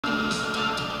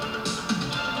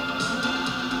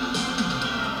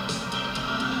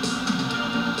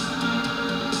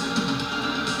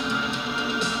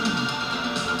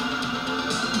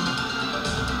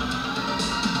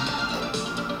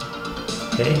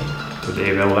Hey,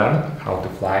 today we'll learn how to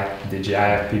fly DJI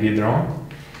FPV drone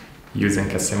using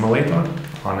a simulator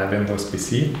on a Windows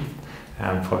PC,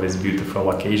 and for this beautiful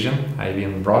occasion I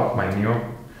even brought my new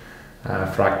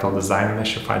fractal design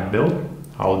meshified build.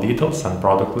 All details and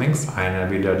product links are in a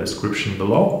video description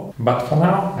below. But for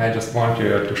now I just want you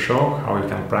to show how you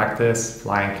can practice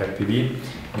flying FPV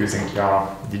using your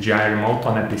DJI remote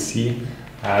on a PC,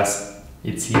 as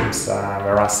it seems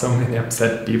there are so many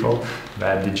upset people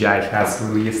that DJI has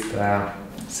released a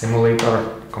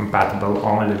simulator compatible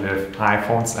only with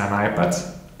iPhones and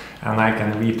iPads. And I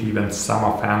can read even some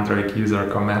of Android user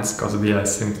comments because they are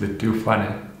simply too funny.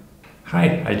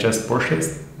 Hi, I just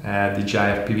purchased a DJI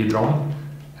FPV drone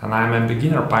and I'm a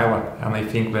beginner pilot, and I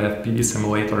think the FPV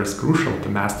simulator is crucial to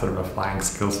master the flying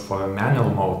skills for the manual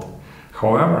mode.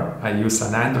 However, I use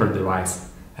an Android device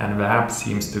and the app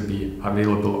seems to be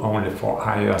available only for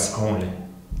iOS only.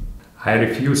 I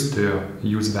refuse to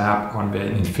use the app on the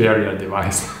inferior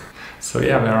device. So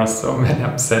yeah, there are so many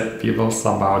upset people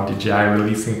about DJI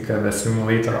releasing the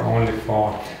simulator only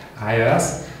for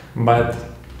iOS, but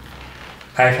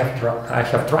I have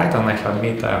tried and I have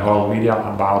made a whole video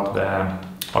about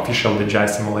the official DJI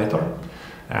simulator,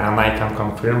 and I can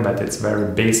confirm that it's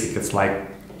very basic. It's like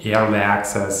early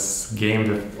access game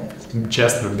with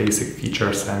just the basic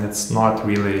features, and it's not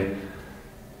really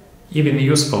even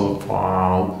useful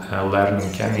for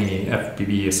learning any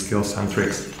FPV skills and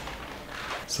tricks.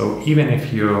 So even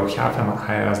if you have an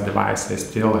iOS device, I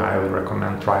still highly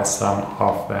recommend try some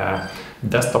of the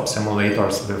desktop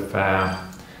simulators with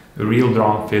real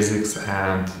drone physics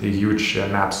and huge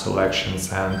map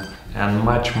selections and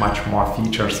much more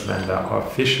features than the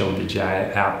official DJI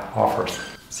app offers.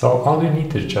 So all you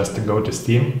need is just to go to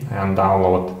Steam and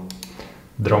download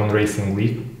Drone Racing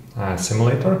League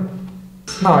simulator.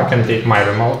 Now I can take my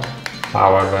remote,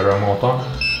 power the remote on,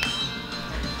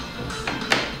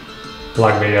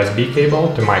 plug the USB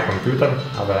cable to my computer,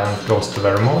 other end goes to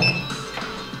the remote,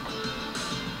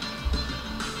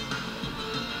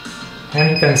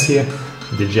 and you can see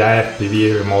DJI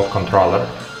FPV remote controller.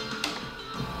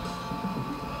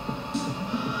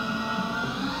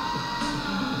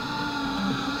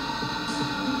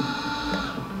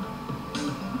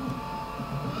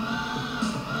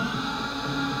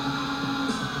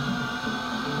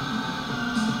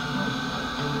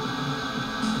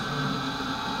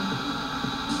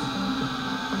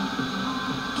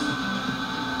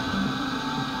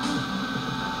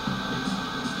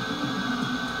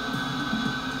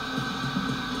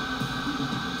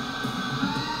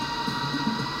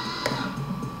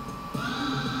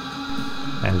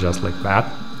 And just like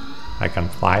that, I can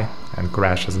fly and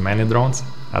crash as many drones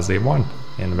as I want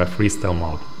in the freestyle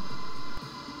mode.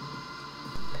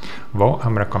 Though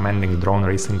I'm recommending Drone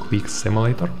Racing League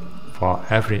simulator for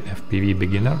every FPV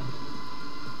beginner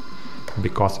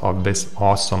because of this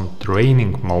awesome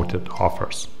training mode it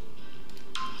offers.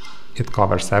 It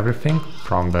covers everything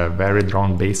from the very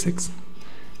drone basics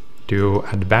to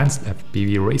advanced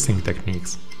FPV racing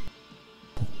techniques.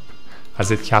 As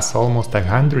it has almost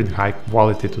 100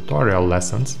 high-quality tutorial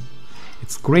lessons,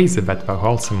 it's crazy that the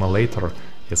whole simulator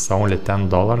is only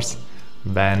 $10,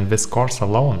 then this course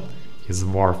alone is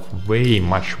worth way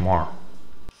much more.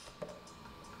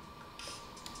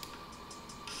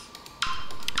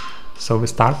 So we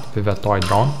start with a toy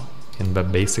drone in the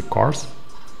basic course,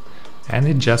 and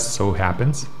it just so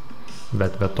happens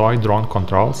that the toy drone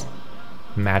controls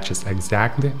matches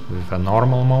exactly with the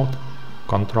normal mode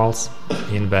controls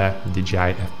in the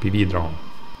DJI FPV drone.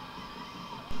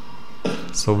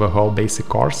 So the whole basic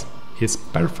course is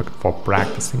perfect for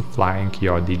practicing flying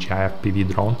your DJI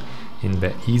FPV drone in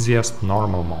the easiest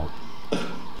normal mode.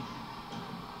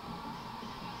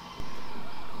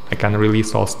 I can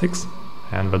release all sticks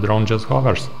and the drone just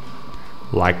hovers,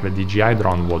 like the DJI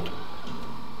drone would.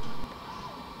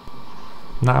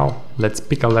 Now let's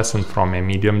pick a lesson from a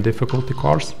medium difficulty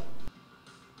course.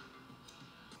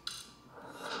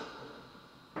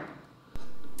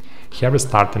 Here we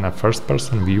start in a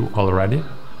first-person view already,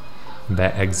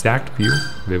 the exact view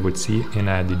we would see in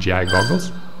a DJI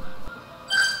goggles.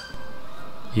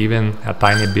 Even a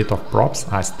tiny bit of props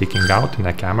are sticking out in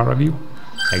a camera view,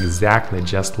 exactly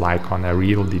just like on a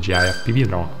real DJI FPV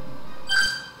drone.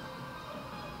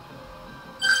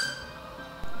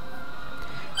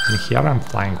 And here I'm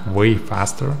flying way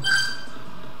faster,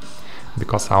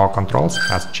 because our controls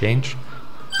has changed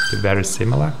to very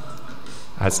similar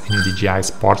as in DJI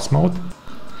Sports mode.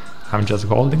 I'm just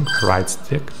holding right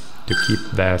stick to keep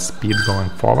the speed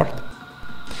going forward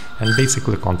and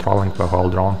basically controlling the whole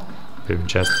drone with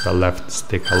just the left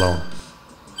stick alone.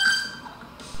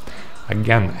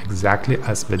 Again, exactly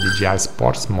as the DJI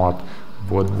Sports mode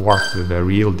would work with a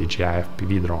real DJI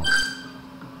FPV drone.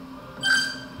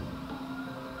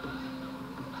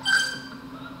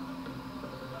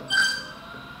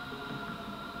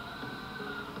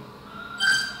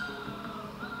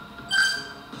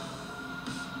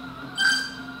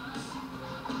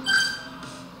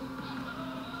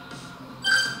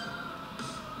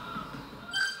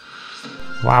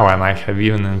 Wow, and I have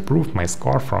even improved my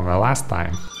score from the last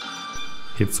time.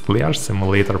 It's clear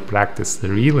simulator practice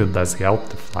really does help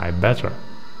to fly better.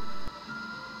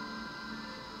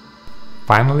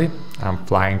 Finally, I'm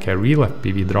flying a real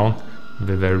FPV drone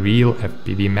with a real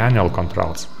FPV manual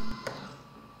controls.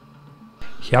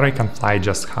 Here I can fly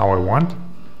just how I want,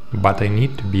 but I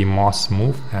need to be more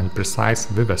smooth and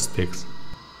precise with the sticks,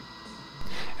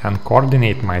 and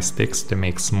coordinate my sticks to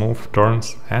make smooth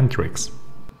turns and tricks.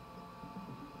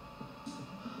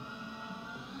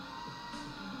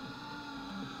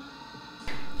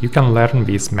 You can learn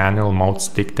these manual mode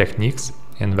stick techniques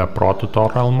in the Pro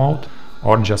tutorial mode,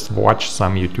 or just watch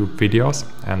some YouTube videos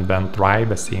and then try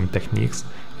the same techniques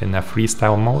in a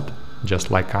freestyle mode,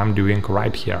 just like I'm doing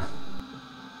right here.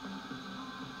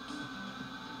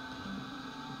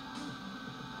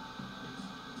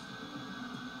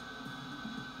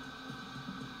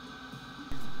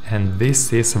 And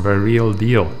this is the real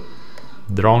deal.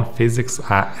 Drone physics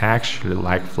are actually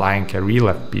like flying a real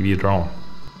FPV drone.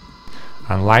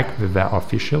 Unlike with the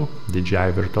official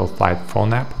DJI Virtual Flight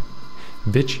phone app,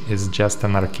 which is just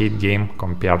an arcade game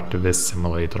compared to this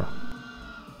simulator.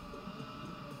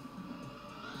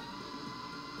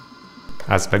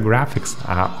 As the graphics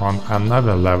are on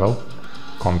another level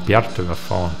compared to the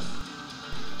phone.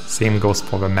 Same goes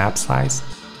for the map size.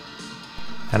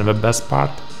 And the best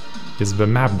part is the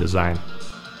map design.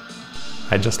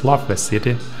 I just love the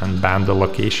city and band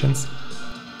locations,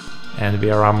 and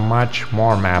there are much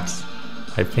more maps.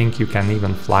 I think you can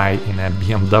even fly in a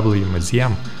BMW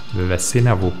museum with a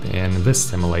Cinewhoop in this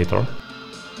simulator.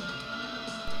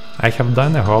 I have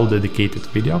done a whole dedicated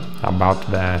video about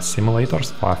the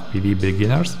simulators for FPV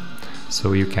beginners,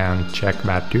 so you can check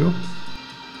that too.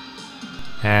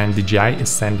 And DJI is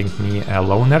sending me a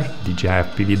loaner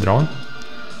DJI FPV drone.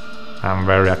 I'm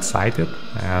very excited,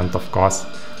 and of course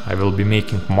I will be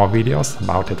making more videos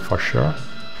about it for sure.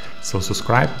 So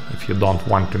subscribe if you don't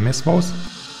want to miss those.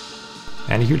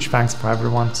 And huge thanks for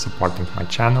everyone supporting my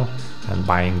channel and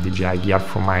buying DJI gear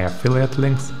through my affiliate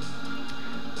links.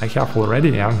 I have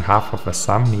already earned half of the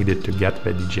sum needed to get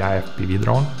the DJI FPV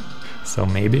drone, so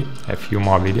maybe a few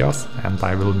more videos and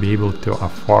I will be able to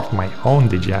afford my own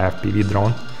DJI FPV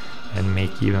drone and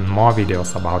make even more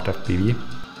videos about FPV.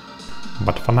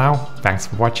 But for now, thanks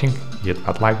for watching, hit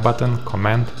that like button,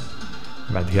 comment,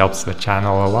 that helps the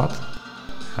channel a lot,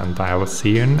 and I will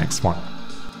see you in the next one.